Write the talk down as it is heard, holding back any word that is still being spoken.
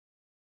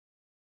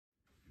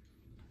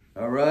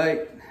All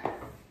right.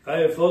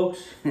 Hi,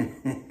 folks.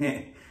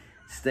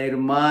 State of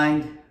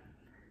mind.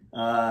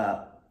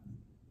 I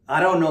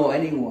don't know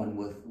anyone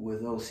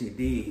with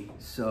OCD,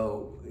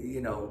 so,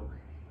 you know,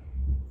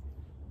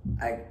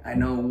 I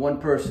know one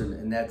person,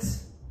 and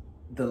that's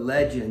the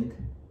legend,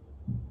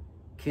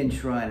 Ken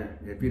Schreiner.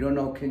 If you don't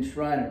know Ken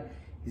Schreiner,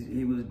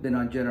 he was been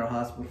on General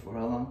Hospital for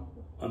how long?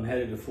 I'm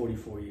headed to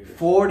 44 years.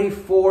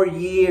 44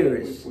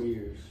 years. 44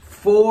 years.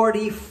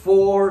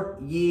 44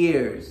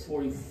 years.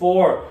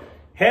 44.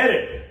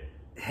 Headed.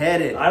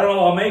 I don't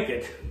know I'll make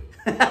it.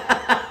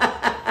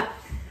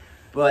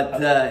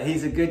 But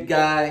he's a good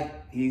guy.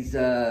 He's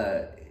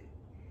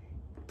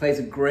plays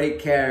a great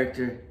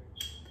character.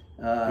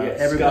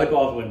 Yes, Scott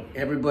Baldwin.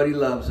 Everybody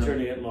loves him.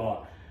 Attorney at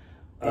law.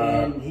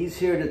 And he's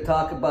here to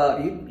talk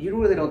about, you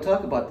really don't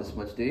talk about this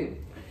much, do you?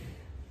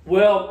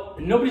 Well,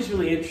 nobody's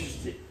really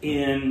interested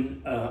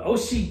in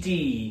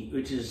OCD,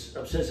 which is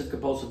obsessive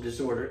compulsive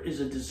disorder, is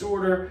a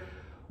disorder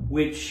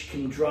which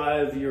can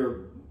drive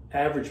your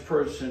average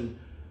person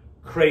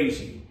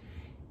crazy.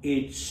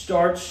 It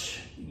starts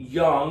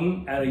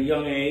young, at a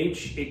young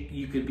age.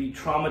 You could be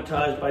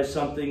traumatized by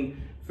something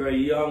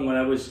very young. When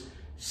I was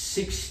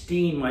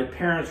 16, my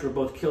parents were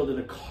both killed in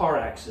a car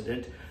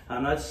accident.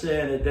 I'm not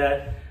saying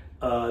that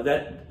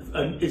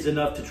is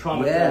enough to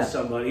traumatize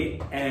somebody,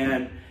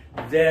 and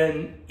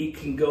then it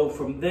can go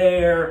from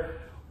there.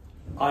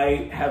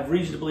 I have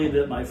reason to believe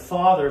that my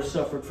father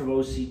suffered from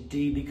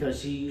OCD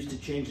because he used to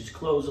change his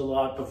clothes a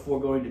lot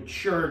before going to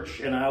church,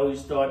 and I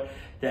always thought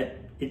that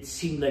it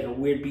seemed like a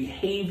weird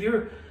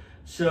behavior.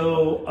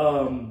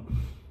 So,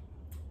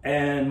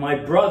 and my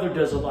brother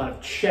does a lot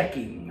of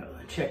checking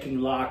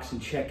locks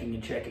and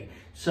checking.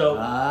 So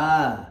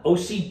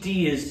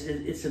OCD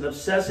it's an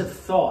obsessive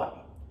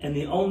thought, and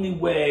the only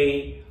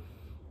way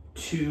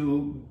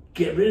to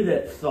get rid of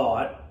that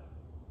thought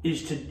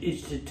is to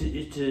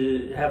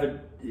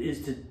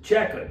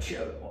check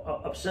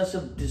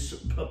obsessive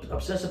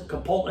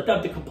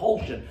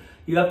compulsion.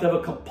 You have to have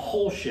a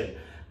compulsion.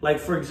 Like,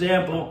 for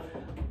example,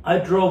 I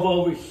drove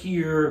over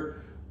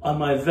here on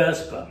my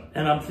Vespa,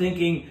 and I'm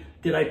thinking,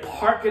 did I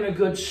park in a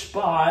good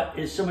spot?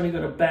 Is somebody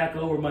going to back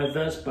over my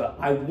Vespa?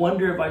 I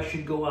wonder if I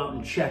should go out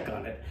and check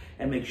on it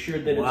and make sure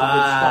that it's a good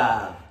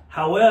spot.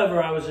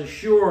 However, I was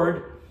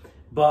assured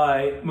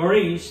by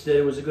Maurice that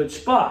it was a good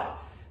spot.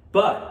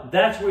 But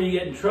that's where you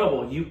get in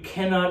trouble. You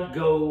cannot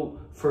go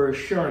for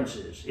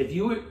assurances. If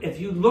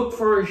you look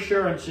for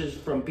assurances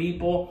from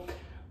people,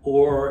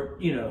 or,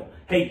 you know,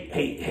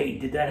 hey,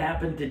 did that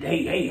happen?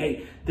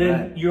 Hey,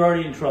 then you're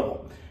already in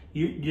trouble.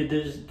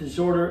 This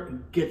disorder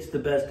gets the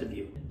best of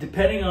you.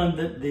 Depending on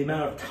the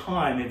amount of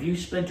time, if you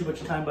spend too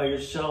much time by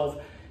yourself,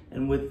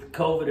 and with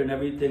COVID and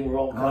everything, we're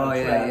all kind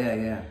of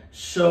trapped. Yeah.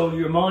 So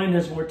your mind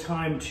has more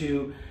time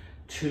to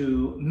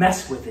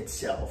mess with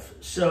itself.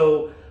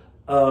 So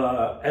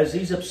as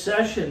these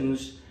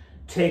obsessions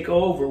take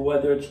over,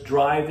 whether it's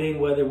driving,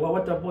 what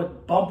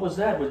bump was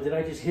that? Did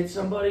I just hit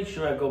somebody?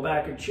 Should I go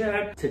back and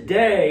check?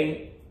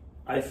 Today,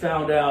 I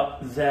found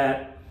out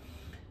that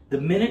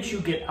the minute you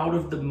get out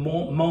of the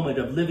moment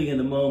of living in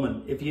the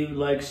moment, if you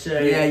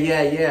say,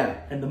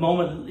 and the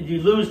moment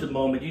you lose the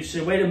moment, you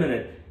say, wait a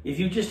minute, if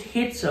you just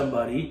hit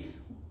somebody,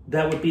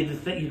 that would be the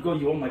thing. You go,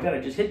 oh my God,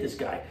 I just hit this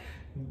guy.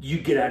 You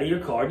get out of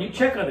your car and you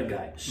check on the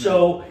guy.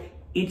 So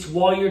it's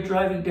while you're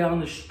driving down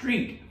the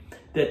street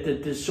that the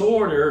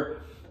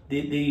disorder,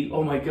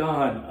 oh my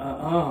God,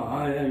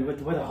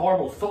 what a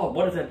horrible thought.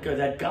 What if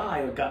that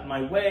guy got in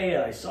my way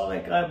and I saw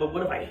that guy, but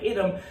what if I hit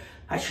him?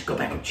 I should go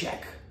back and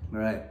check.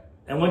 Right.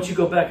 And once you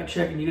go back and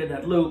check and you get in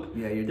that loop,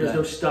 there's done.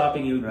 No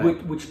stopping you,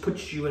 which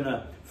puts you in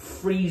a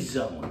free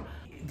zone.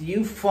 Do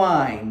you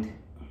find,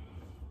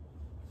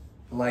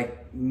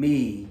 like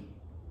me,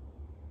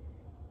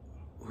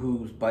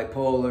 who's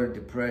bipolar,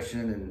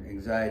 depression, and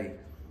anxiety,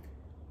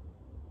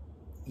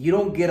 you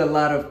don't get a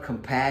lot of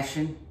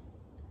compassion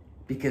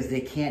because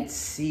they can't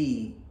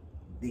see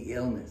the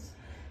illness?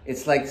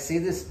 It's like, see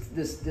this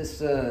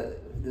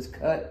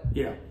cut?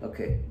 Yeah.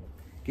 Okay.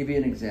 Give you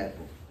an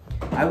example.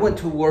 I went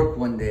to work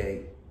one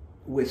day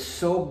with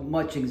so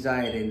much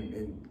anxiety,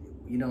 and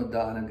you know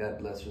Donna, God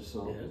bless her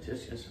soul.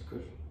 Yes, of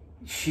course.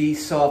 She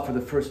saw for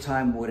the first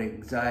time what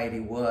anxiety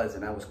was,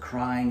 and I was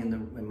crying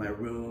in my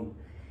room,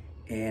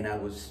 and I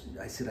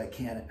said I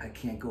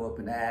can't go up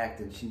and act,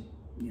 and she,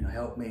 you know,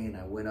 helped me, and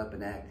I went up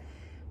and act.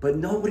 But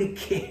nobody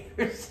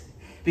cares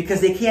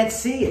because they can't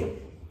see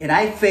it, and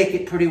I fake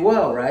it pretty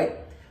well, right?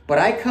 But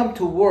I come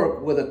to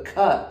work with a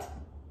cut.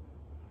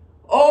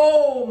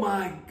 Oh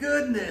my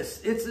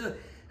goodness!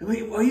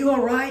 Are you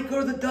all right?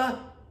 Go to the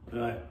doctor.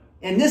 Right.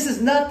 And this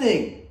is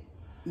nothing.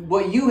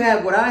 What you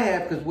have, what I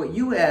have, because what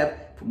you have,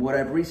 from what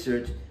I've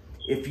researched,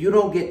 if you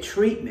don't get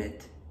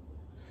treatment,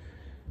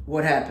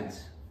 what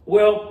happens?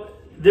 Well,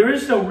 there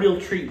is no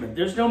real treatment.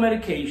 There's no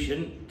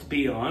medication to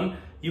be on.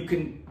 You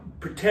can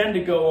pretend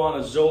to go on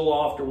a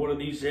Zoloft or one of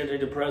these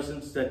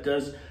antidepressants that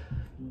does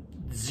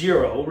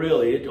zero,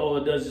 really. All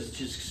it does is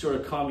just sort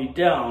of calm you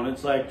down.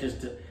 It's like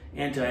just an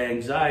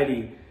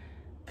anti-anxiety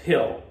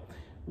pill.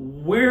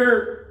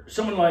 Where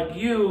someone like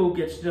you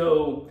gets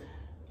no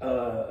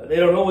they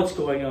don't know what's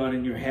going on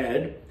in your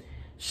head.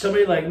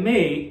 Somebody like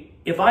me,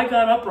 if I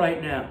got up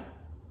right now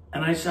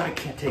and I said, I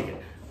can't take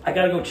it, I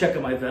got to go check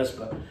on my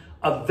Vespa.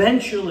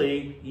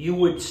 Eventually, you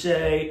would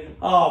say,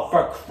 oh,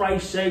 for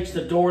Christ's sakes,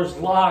 the door's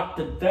locked,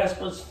 the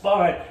Vespa's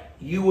fine.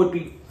 You would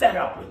be fed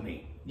up with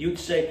me. You'd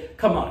say,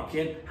 come on,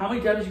 kid, how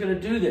many times are you going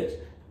to do this?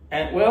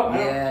 And, well,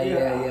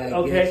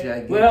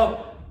 okay,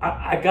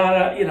 I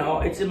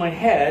gotta, it's in my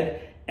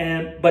head,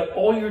 but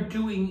all you're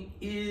doing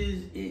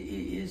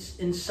is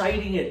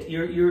inciting it.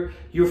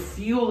 You're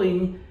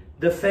fueling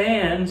the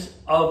fans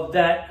of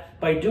that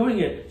by doing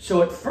it.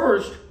 So at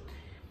first,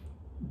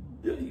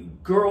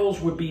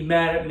 girls would be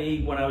mad at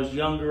me when I was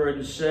younger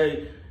and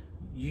say,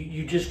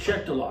 you just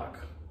checked the lock.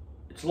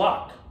 It's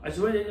locked. I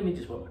said, wait, let me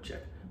just one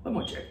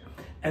more check.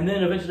 And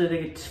then eventually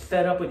they get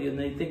fed up with you and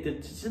they think that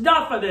it's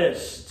enough of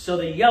this. So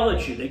they yell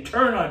at you, they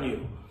turn on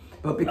you.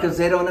 But because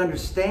they don't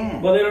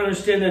understand. Well, they don't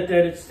understand that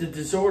it's the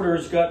disorder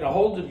has gotten a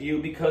hold of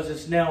you because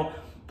it's now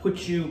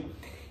put you,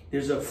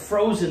 there's a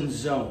frozen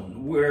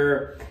zone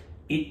where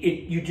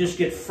you just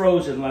get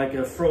frozen, like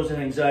a frozen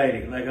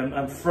anxiety. Like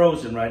I'm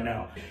frozen right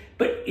now.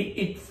 But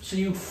so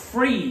you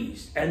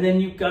freeze, and then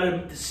you've got to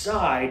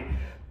decide,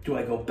 do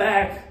I go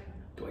back?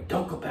 Do I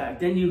don't go back?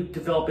 Then you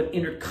develop an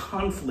inner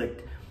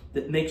conflict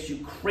that makes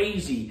you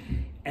crazy.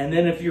 And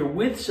then if you're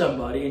with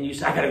somebody and you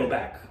say, I got to go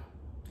back.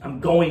 I'm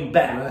going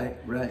back.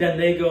 Right. Then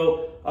they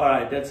go, all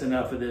right, that's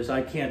enough of this.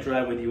 I can't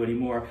drive with you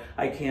anymore.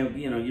 I can't,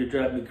 you're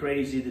driving me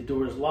crazy. The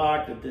door's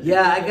locked.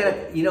 Yeah, I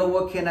gotta, you know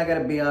what, Ken, I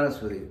gotta be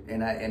honest with you.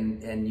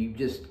 And you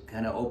just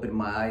kind of opened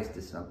my eyes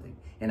to something.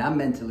 And I'm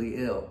mentally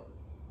ill.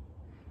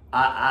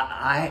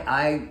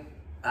 I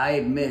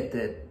admit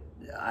that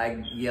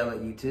I yell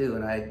at you too,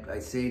 and I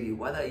say to you,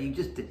 why don't you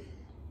just,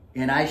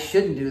 and I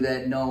shouldn't do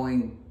that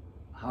knowing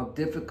how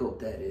difficult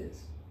that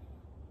is.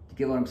 You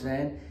get what I'm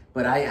saying?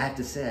 But I have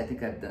to say, I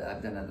think I've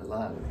done it a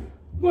lot with you.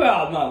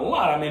 Well, not a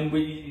lot. I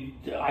mean,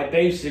 I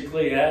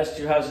basically asked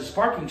you, how's this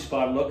parking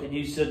spot look? And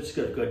you said, it's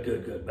good.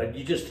 But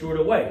you just threw it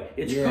away.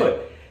 It's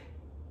good.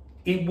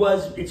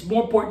 It's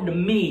more important to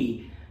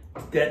me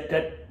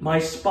that my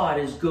spot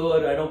is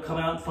good. I don't come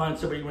out and find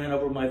somebody ran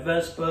over my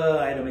Vespa.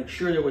 I had to make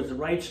sure there was the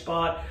right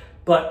spot.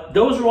 But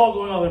those are all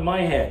going on in my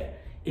head.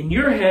 In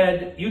your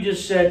head, you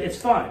just said, it's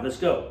fine, let's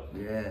go.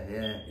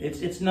 Yeah.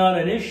 It's not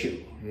an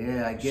issue.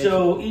 Yeah, I get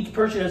So each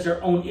person has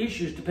their own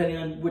issues depending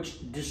on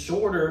which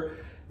disorder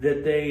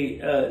that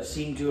they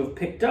seem to have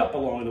picked up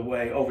along the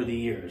way over the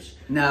years.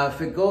 Now, if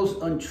it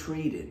goes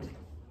untreated,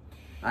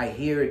 I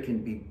hear it can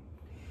be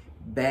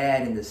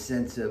bad in the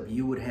sense of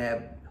you would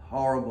have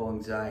horrible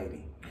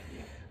anxiety.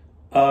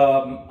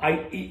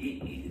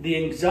 The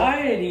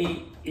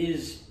anxiety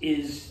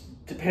is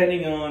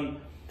depending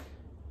on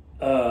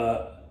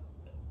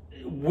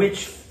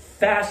which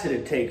facet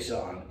it takes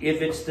on.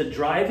 If it's the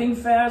driving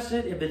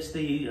facet, if it's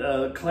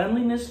the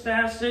cleanliness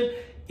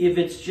facet, if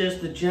it's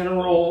just the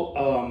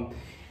general,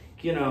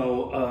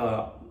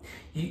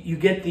 you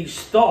get these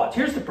thoughts.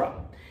 Here's the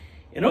problem.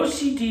 An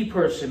OCD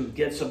person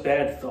gets a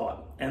bad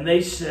thought, and they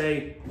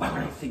say, why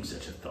would I think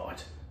such a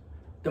thought?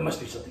 There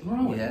must be something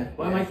wrong with me.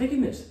 Why am I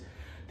thinking this?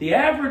 The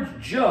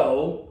average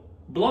Joe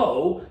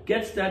Blow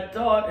gets that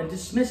thought and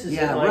dismisses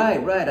it.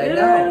 Like, right. I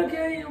know.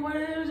 Okay,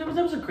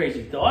 that was a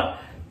crazy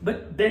thought.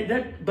 But the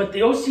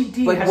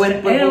OCD has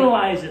to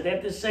analyze it. They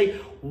have to say,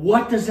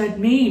 what does that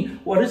mean?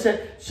 What is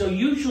that? So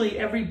usually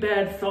every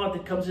bad thought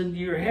that comes into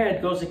your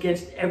head goes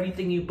against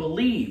everything you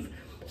believe.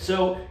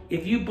 So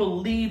if you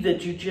believe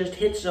that you just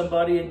hit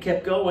somebody and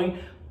kept going,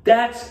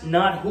 that's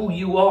not who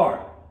you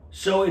are.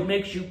 So it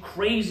makes you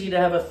crazy to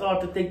have a thought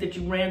to think that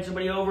you ran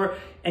somebody over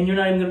and you're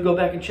not even going to go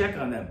back and check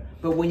on them.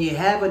 But when you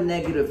have a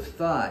negative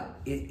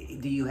thought,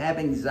 do you have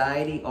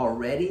anxiety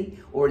already?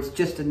 Or it's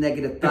just a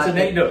negative thought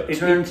that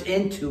turns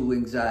into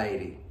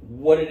anxiety?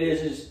 What it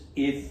is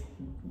if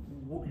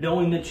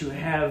knowing that you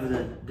have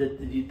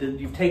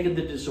you've taken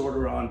the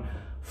disorder on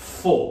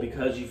full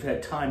because you've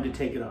had time to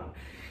take it on.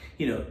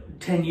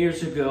 10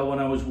 years ago when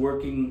I was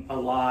working a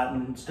lot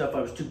and stuff,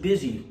 I was too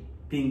busy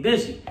being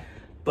busy.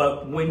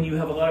 But when you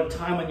have a lot of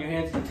time on your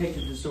hands to take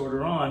the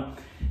disorder on,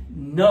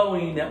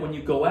 knowing that when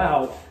you go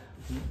out,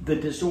 the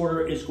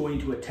disorder is going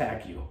to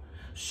attack you.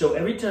 So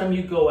every time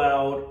you go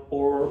out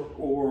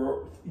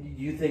or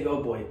you think,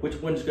 oh boy, which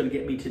one's going to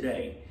get me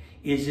today?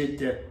 Is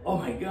it, oh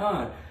my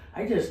God,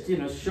 I just,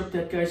 shook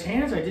that guy's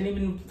hands. I didn't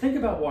even think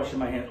about washing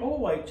my hands.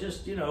 Oh, I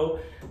just,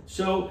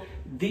 So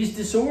these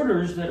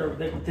disorders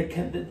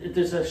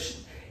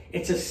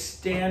it's a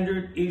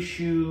standard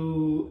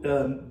issue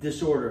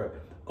disorder.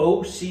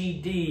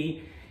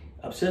 OCD,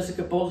 obsessive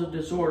compulsive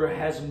disorder,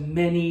 has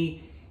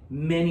many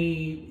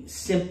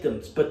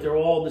symptoms, but they're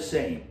all the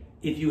same.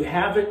 If you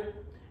have it,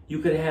 you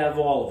could have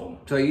all of them.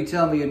 So you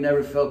tell me you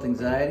never felt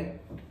anxiety?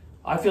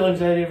 I feel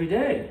anxiety every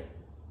day.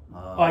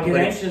 I get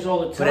anxious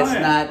all the time.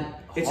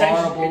 But it's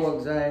not horrible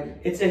anxiety?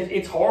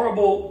 It's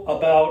horrible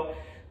about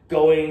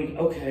going,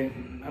 okay,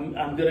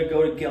 I'm going to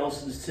go to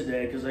Gelson's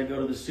today because I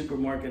go to the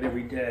supermarket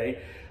every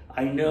day.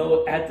 I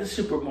know at the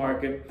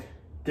supermarket,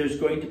 there's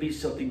going to be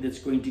something that's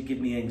going to give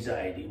me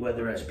anxiety,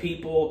 whether it's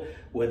people,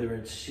 whether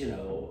it's,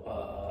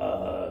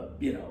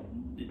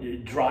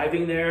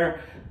 driving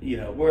there,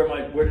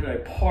 where did I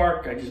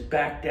park? I just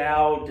backed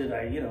out.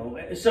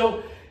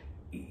 So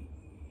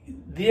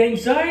the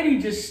anxiety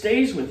just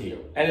stays with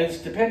you, and it's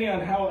depending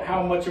on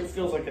how much it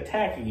feels like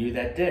attacking you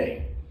that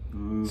day.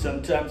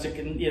 Sometimes it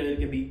can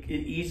be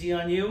easy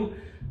on you.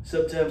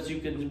 Sometimes you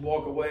can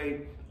walk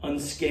away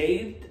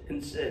unscathed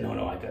and say,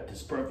 no, I got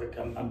this perfect.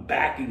 I'm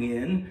backing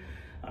in.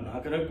 I'm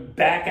not going to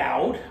back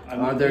out.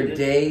 Are there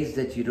days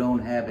that you don't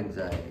have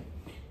anxiety?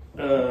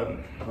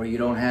 Or you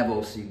don't have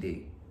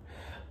OCD?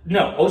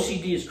 No,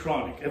 OCD is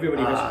chronic.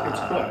 Everybody has it's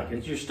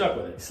chronic. You're stuck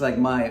with it. It's like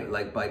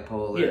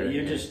bipolar. Yeah,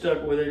 you're just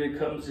stuck with it. It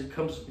comes.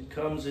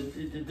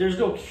 There's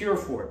no cure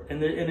for it,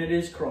 and it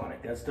is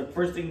chronic. That's the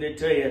first thing they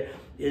tell you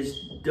is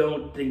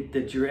don't think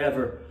that you're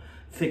ever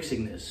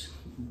fixing this.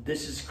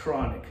 This is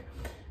chronic.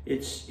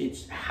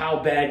 It's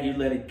how bad you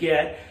let it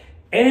get,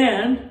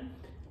 and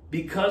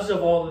because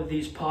of all of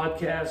these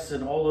podcasts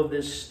and all of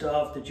this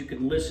stuff that you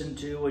can listen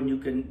to and you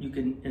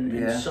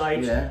can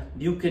sites,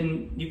 you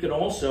can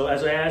also,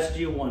 as I asked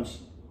you once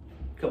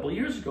a couple of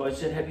years ago, I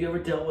said, have you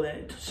ever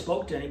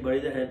spoke to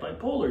anybody that had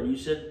bipolar? And you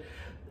said,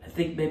 I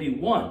think maybe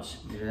once.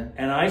 Yeah.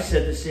 And I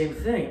said the same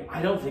thing.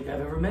 I don't think I've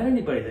ever met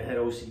anybody that had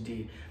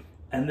OCD.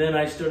 And then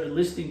I started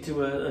listening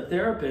to a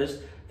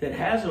therapist that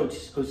has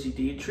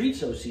OCD,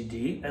 treats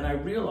OCD, and I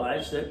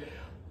realized that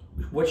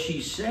what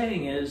she's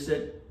saying is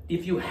that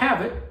if you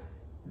have it,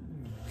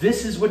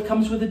 this is what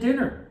comes with the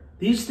dinner.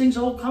 These things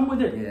all come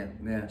with it.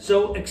 Yeah.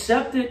 So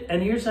accept it,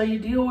 and here's how you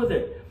deal with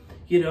it.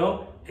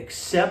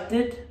 Accept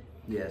it.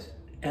 Yes.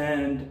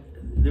 And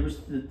there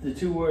was the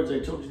two words I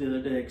told you the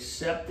other day: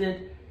 accept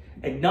it,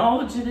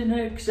 acknowledge it, and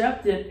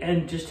accept it,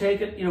 and just take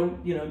it.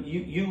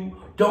 You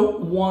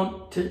don't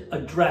want to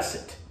address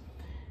it.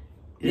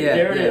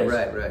 There it is.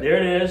 Right. There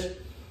it is.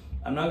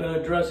 I'm not going to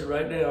address it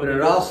right now. But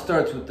it all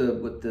starts with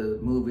the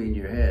movie in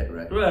your head,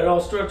 right? Right. It all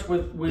starts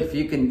with if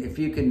you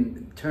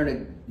can turn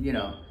it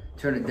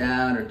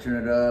down or turn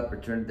it up or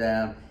turn it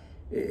down.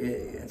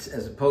 It's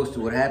as opposed to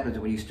what happens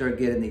when you start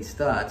getting these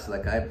thoughts,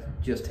 like I've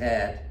just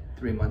had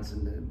 3 months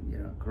in the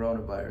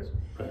coronavirus.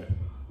 Right.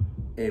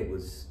 It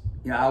was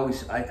I always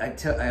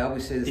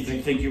say this. Did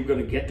you think you were going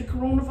to get the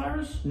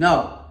coronavirus?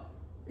 No,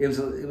 it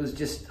was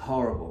just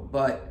horrible.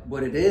 But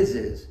what it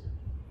is.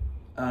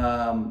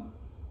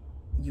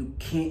 You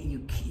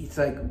can't. It's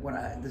like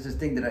there's this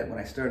thing that when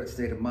I started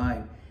State of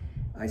Mind,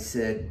 I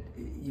said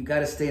you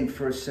got to stay in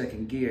first,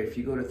 second gear. If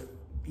you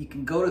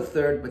can go to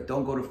third, but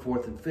don't go to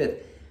fourth and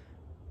fifth.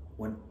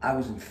 When I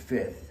was in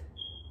fifth,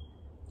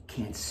 you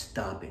can't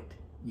stop it.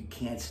 You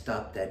can't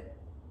stop that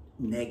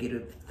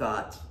negative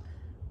thoughts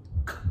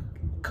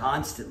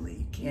constantly.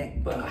 You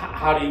can't. But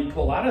how do you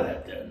pull out of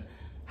that then?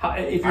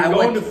 If you're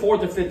going to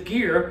fourth or fifth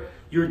gear,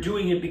 you're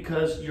doing it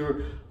because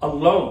you're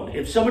alone.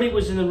 If somebody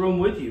was in the room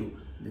with you.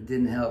 It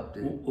didn't help.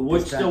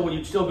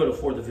 You'd still go to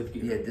fourth or fifth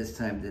gear. Yeah, this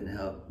time didn't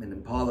help. And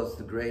Impala's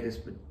the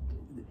greatest, but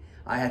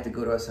I had to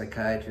go to a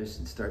psychiatrist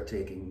and start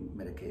taking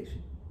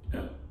medication.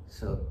 Yeah.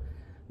 So,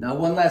 now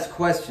one last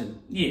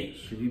question. Yes.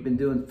 Because you've been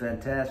doing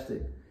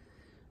fantastic.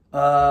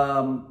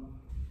 Do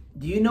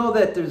you know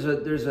that there's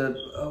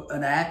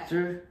an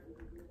actor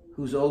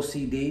who's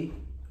OCD?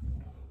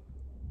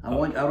 I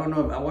want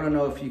to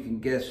know if you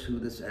can guess who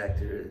this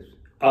actor is.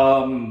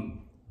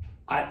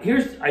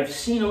 I've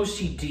seen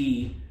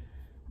OCD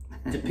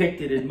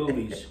depicted in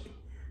movies.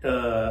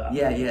 Leo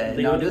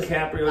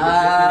DiCaprio.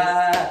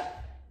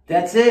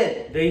 That's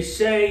it. They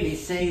say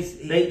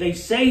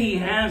he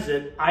has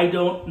it. I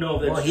don't know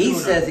if that's well, true he or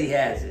says not. he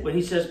has it. Well,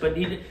 he says, but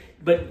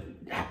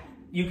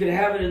you can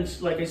have it in,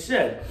 like I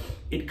said,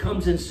 it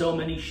comes in so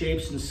many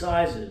shapes and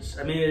sizes.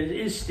 I mean, it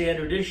is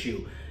standard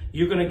issue.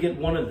 You're going to get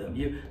one of them.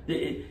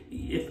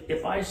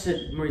 If I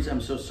said, Maurice,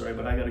 I'm so sorry,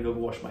 but I got to go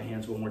wash my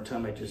hands one more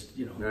time. I just,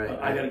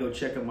 I got to go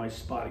check on my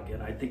spot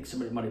again. I think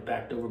somebody might have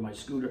backed over my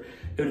scooter.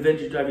 It would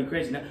eventually drive me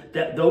crazy. Now,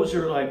 those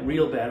are like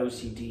real bad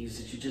OCDs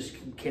that you just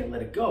can't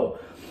let it go.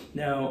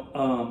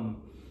 Now,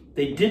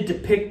 they did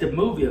depict the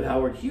movie of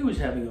Howard Hughes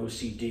having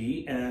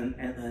OCD, and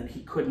then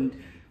he couldn't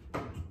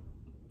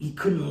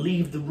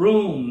leave the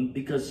room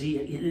because he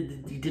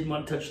didn't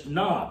want to touch the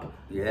knob.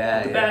 The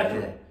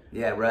bathroom.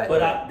 Yeah, right.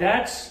 But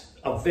that's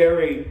a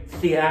very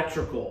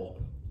theatrical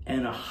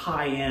and a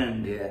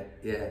high-end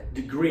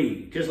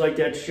degree. Just like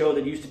that show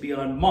that used to be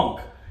on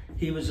Monk.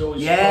 He was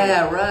always...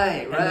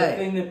 right. The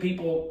thing that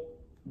people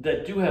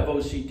that do have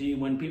OCD,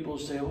 when people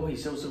say, oh,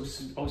 he's so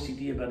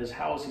OCD about his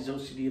house, he's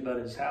OCD about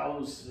his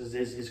house,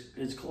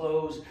 his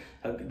clothes,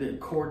 they're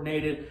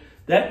coordinated,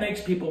 that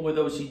makes people with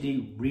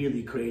OCD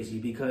really crazy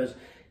because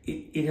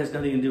it has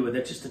nothing to do with it.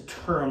 That's just a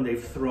term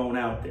they've thrown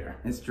out there.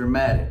 It's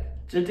dramatic.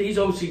 He's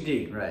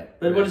OCD. Right.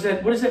 But what is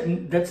that? What is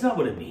that? That's not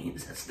what it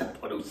means. That's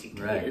not what OCD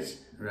is.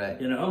 Right.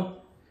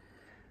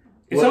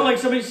 It's not like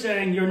somebody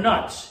saying you're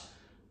nuts.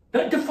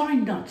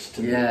 Define nuts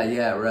to me.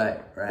 Yeah,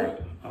 right.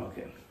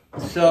 Okay.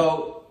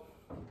 So,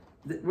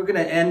 we're going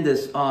to end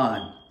this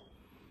on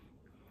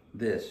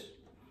this.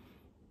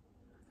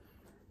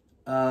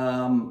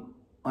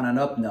 on an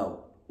up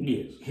note.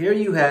 Yes. Here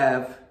you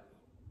have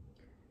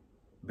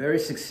very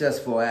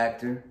successful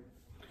actor,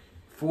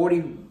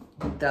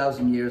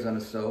 40,000 years on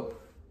a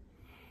soap.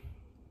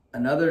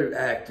 Another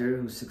actor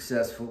who's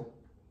successful.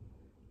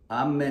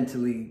 I'm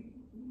mentally,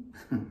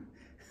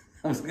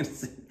 I was going to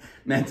say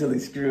mentally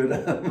screwed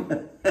up.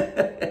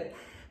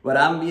 But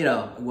I'm, you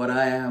know, what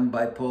I am,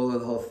 bipolar,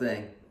 the whole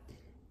thing.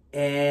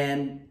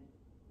 And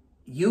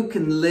you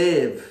can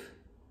live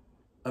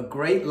a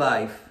great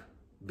life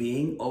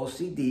being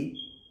OCD,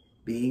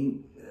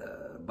 being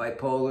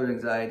bipolar,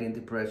 anxiety, and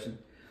depression.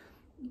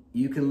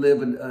 You can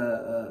live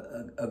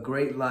a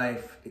great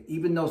life,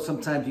 even though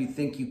sometimes you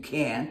think you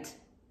can't.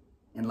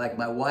 And like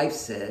my wife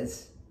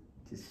says,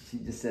 she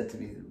just said to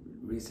me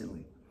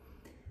recently,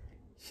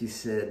 she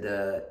said,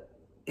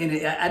 and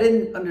I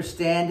didn't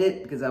understand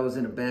it because I was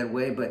in a bad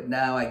way, but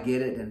now I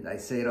get it and I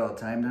say it all the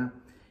time now.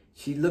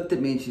 She looked at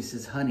me and she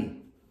says,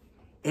 honey,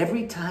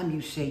 every time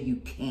you say you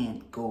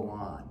can't go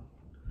on,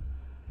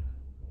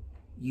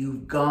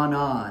 you've gone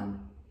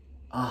on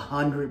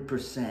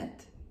 100%.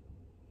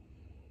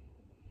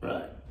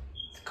 Right.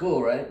 It's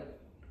cool, right?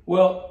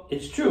 Well,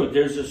 it's true.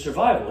 There's a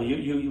survival.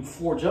 You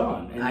forge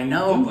on. And I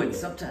know, but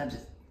sometimes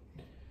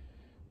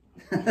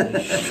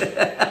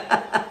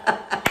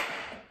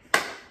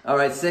All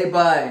right, say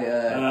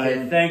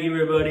bye. Thank you,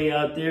 everybody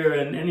out there,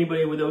 and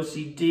anybody with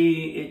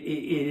OCD.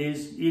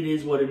 It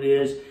is what it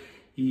is.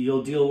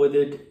 You'll deal with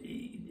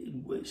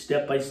it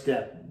step by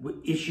step,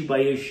 issue by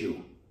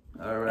issue.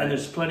 All right. And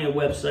there's plenty of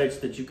websites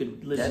that you can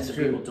listen to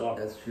people talk.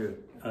 That's true.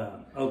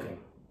 Okay.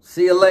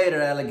 See you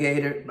later,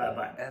 alligator. Bye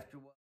bye. After